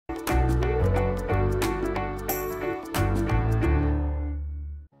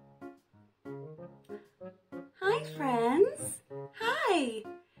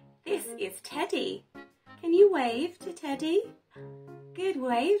is Teddy. Can you wave to Teddy? Good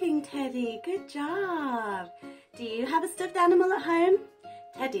waving, Teddy. Good job. Do you have a stuffed animal at home?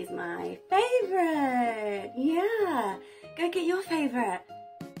 Teddy's my favourite. Yeah. Go get your favourite.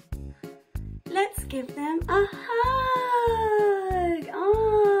 Let's give them a hug.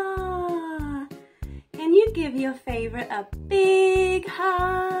 Aww. Can you give your favourite a big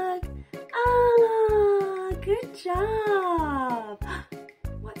hug? Ah, good job.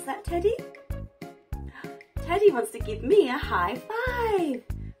 What's that, Teddy? Teddy wants to give me a high five.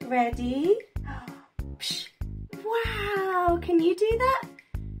 Ready? Wow, can you do that?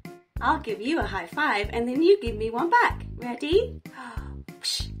 I'll give you a high five and then you give me one back. Ready?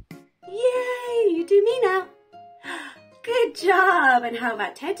 Yay, you do me now. Good job. And how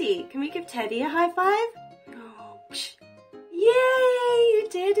about Teddy? Can we give Teddy a high five? Yay, you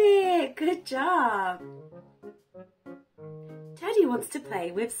did it. Good job. Teddy wants to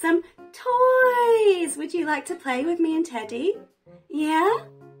play with some toys. Would you like to play with me and Teddy? Yeah?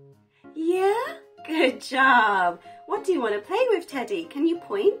 Yeah? Good job. What do you want to play with, Teddy? Can you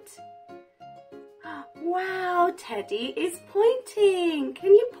point? Wow, Teddy is pointing.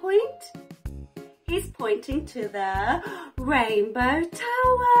 Can you point? He's pointing to the Rainbow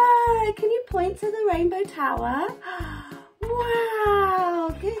Tower. Can you point to the Rainbow Tower?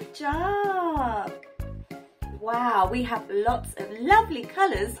 Wow, good job. Wow, we have lots of lovely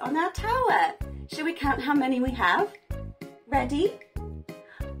colours on our tower. Shall we count how many we have? Ready?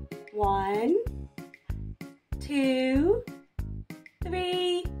 1, 2,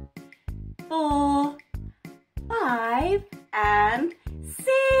 3, 4, 5 and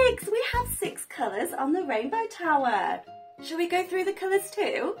 6. We have 6 colours on the Rainbow Tower. Shall we go through the colours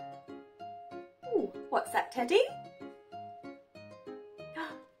too? Ooh, what's that, Teddy?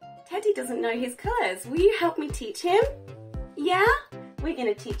 Teddy doesn't know his colours. Will you help me teach him? Yeah? We're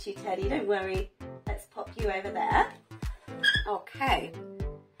going to teach you, Teddy, don't worry. Let's pop you over there. Okay.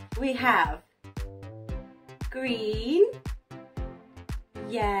 We have green,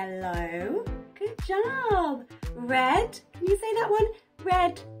 yellow, good job. Red, can you say that one?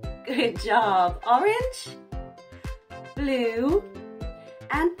 Red, good job. Orange, blue,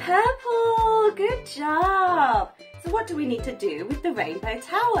 and purple, good job. So what do we need to do with the Rainbow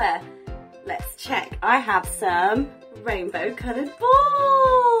Tower? Let's check. I have some rainbow coloured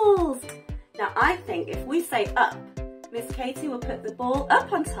balls. Now I think if we say up, Miss Katie will put the ball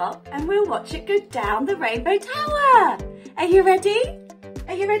up on top and we'll watch it go down the Rainbow Tower. Are you ready?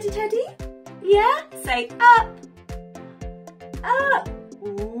 Are you ready, Teddy? Yeah? Say up. Up.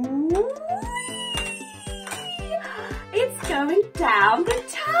 Ooh. It's going down the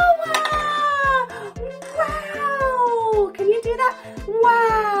tower. Wow. Can you do that?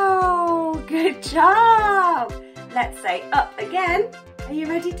 Wow. Good job. Let's say up again. Are you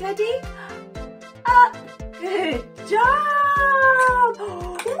ready, Teddy? Up. Good job!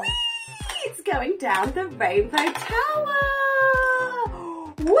 Whee! It's going down the Rainbow Tower!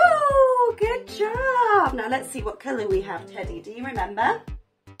 Woo! Good job! Now let's see what colour we have, Teddy. Do you remember?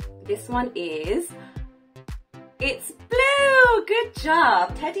 This one is... It's blue! Good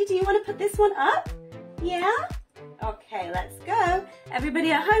job! Teddy, do you want to put this one up? Yeah? Okay, let's go.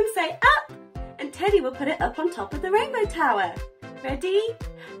 Everybody at home say up! And Teddy will put it up on top of the Rainbow Tower. Ready?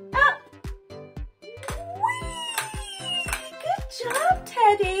 Up! Good job,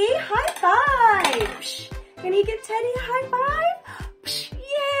 Teddy. High five. Can you give Teddy a high five?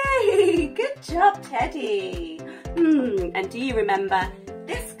 Yay. Good job, Teddy. And do you remember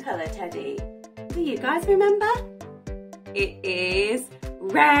this colour, Teddy? Do you guys remember? It is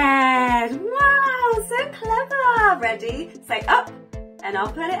red. Wow, so clever. Ready? Say up and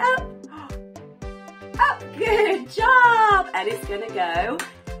I'll put it up. Up. Good job. And it's going to go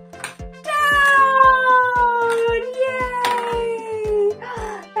down. Yay.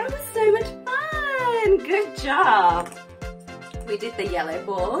 That was so much fun. Good job. We did the yellow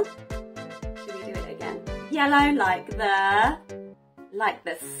ball. Should we do it again? Yellow like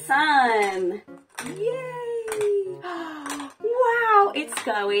the sun. Yay. Wow, it's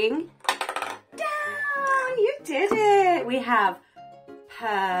going down. You did it. We have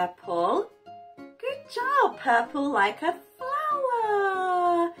purple. Good job. Purple like a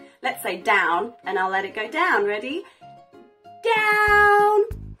flower. Let's say down and I'll let it go down. Ready? Down.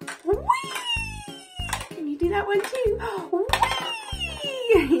 Whee! Can you do that one too?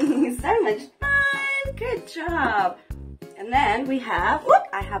 Whee! So much fun. Good job. And then we have, whoop,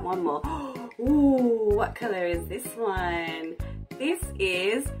 I have one more. Ooh, what colour is this one? This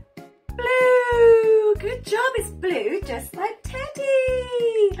is blue. Good job, it's blue just like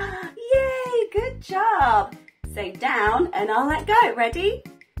Teddy. Yay, good job. Say down and I'll let go. Ready?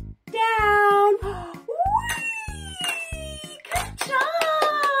 down. Whee! Good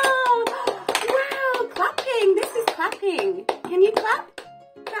job. Wow, clapping. This is clapping. Can you clap?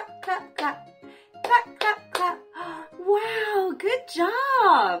 Clap, clap, clap. Clap, clap, clap. Wow, good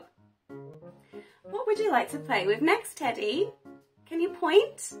job. What would you like to play with next, Teddy? Can you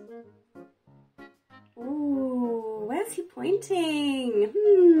point? Ooh, where's he pointing?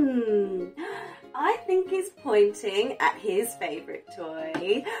 I think he's pointing at his favourite toy,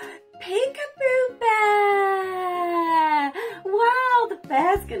 Peekaboo Bear. Wow, the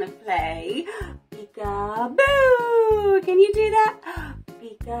bear's gonna play Peekaboo. Can you do that?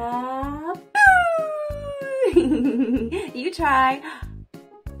 Peekaboo. You try.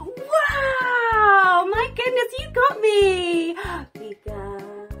 Wow, my goodness, you got me.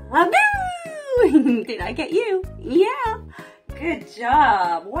 Peekaboo. Did I get you? Yeah. Good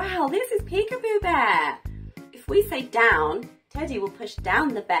job. Wow, this is Peekaboo Bear. If we say down, Teddy will push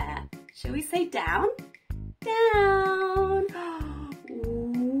down the bear. Shall we say down? Down.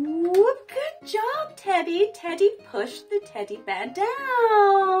 Ooh, good job, Teddy. Teddy pushed the teddy bear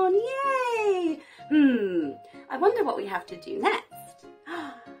down. Yay. I wonder what we have to do next.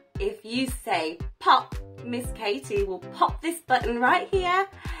 If you say pop, Miss Katie will pop this button right here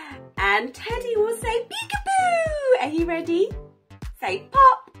and Teddy will say peekaboo. Are you ready? Say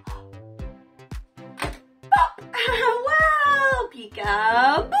pop. Pop. Wow,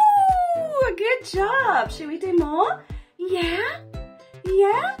 peekaboo. Good job. Should we do more? Yeah?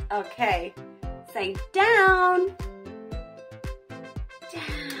 Yeah? Okay. Say down.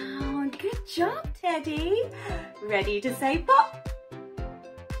 Down. Good job, Teddy. Ready to say pop?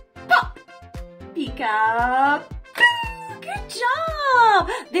 Pop. Peekaboo. Good job.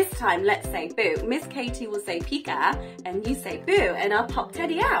 This time, let's say boo. Miss Katie will say Pika and you say boo and I'll pop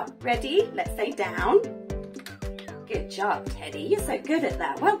Teddy out. Ready? Let's say down. Good job, Teddy. You're so good at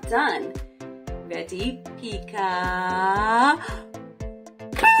that. Well done. Ready? Pika.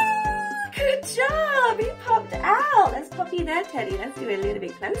 Good job. He popped out. Let's pop you there, Teddy. Let's do it a little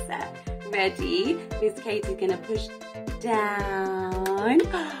bit closer. Ready? Miss Katie's gonna push down.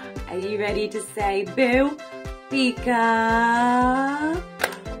 Are you ready to say boo? Pika.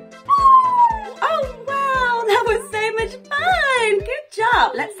 Oh wow, that was so much fun. Good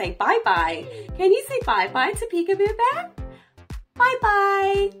job. Let's say bye-bye. Can you say bye-bye to Peekaboo Bear?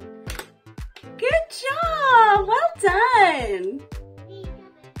 Bye-bye. Good job. Well done.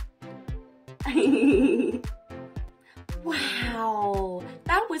 Wow,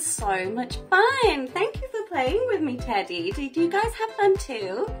 that was so much fun. Thank you for playing with me, Teddy. Did you guys have fun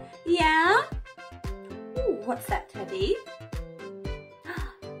too? Yeah? Ooh, what's that, Teddy?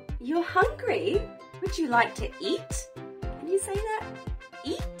 You're hungry? Would you like to eat? Can you say that?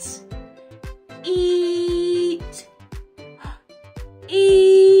 Eat. Eat.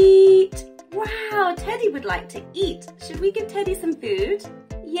 Eat. Wow, Teddy would like to eat. Should we give Teddy some food?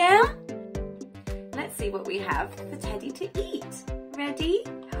 Yeah? Let's see what we have for Teddy to eat. Ready?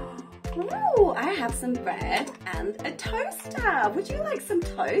 Ooh, I have some bread and a toaster. Would you like some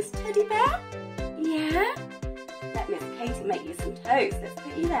toast, Teddy Bear? Yeah? Let Miss Katie make you some toast. Let's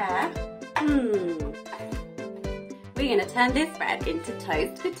put you there. We're going to turn this bread into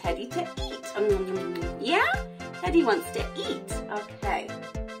toast for Teddy to eat. Yeah? Teddy wants to eat. Okay.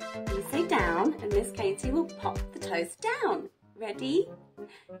 You say down and Miss Katie will pop the toast down. Ready?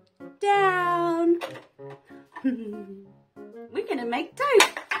 Down. We're going to make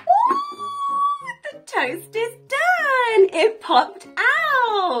toast. Ooh, the toast is done. It popped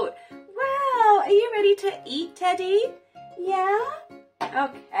out. Wow. Are you ready to eat, Teddy? Yeah?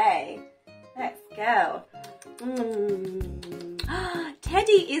 Okay. Let's go.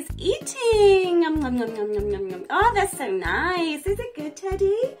 Teddy is eating. Oh, that's so nice. Is it good,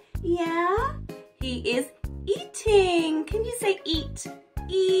 Teddy? Yeah? He is eating. Can you say eat?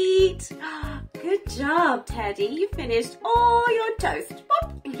 Eat. Good job, Teddy. You finished all your toast.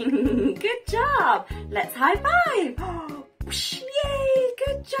 Good job. Let's high five. Yay,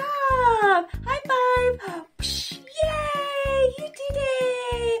 good job. High five. Yay, you did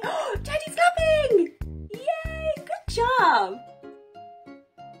it. Teddy's clapping. Yay, good job.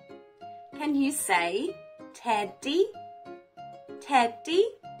 Can you say Teddy? Teddy?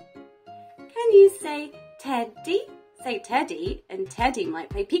 Can you say Teddy? Say Teddy, and Teddy might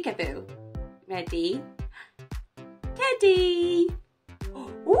play peekaboo. Ready? Teddy!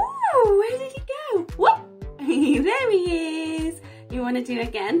 Ooh, where did he go? Whoop! There he is. You want to do it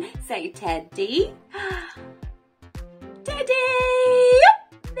again? Say Teddy. Teddy!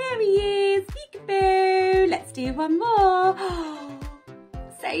 There he is. Peekaboo. Let's do one more.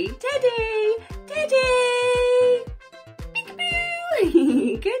 Say Teddy. Teddy!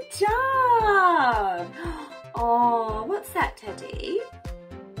 Peekaboo! good job. Oh, what's that, Teddy?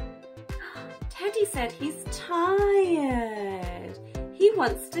 Teddy said he's tired. He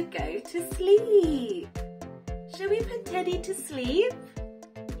wants to go to sleep. Shall we put Teddy to sleep?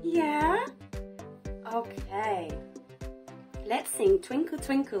 Yeah? Okay. Let's sing Twinkle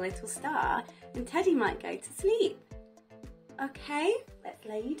Twinkle Little Star and Teddy might go to sleep. Okay, let's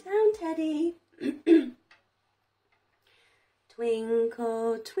lay you down, Teddy.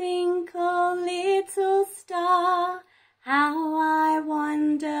 Twinkle, twinkle, little star, how I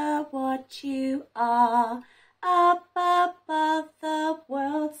wonder what you are. Up above the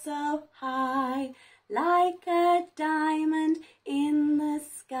world so high, like a diamond in the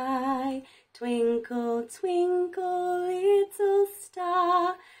sky. Twinkle, twinkle, little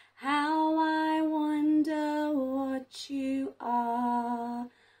star, how I wonder what you are.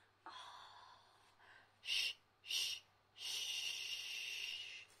 Shh, shh,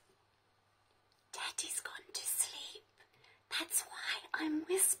 shh. Teddy's gone to sleep. That's why I'm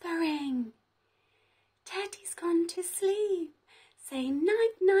whispering. Teddy's gone to sleep. Say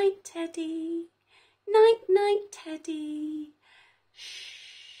night, night, Teddy. Night, night, Teddy. Shh.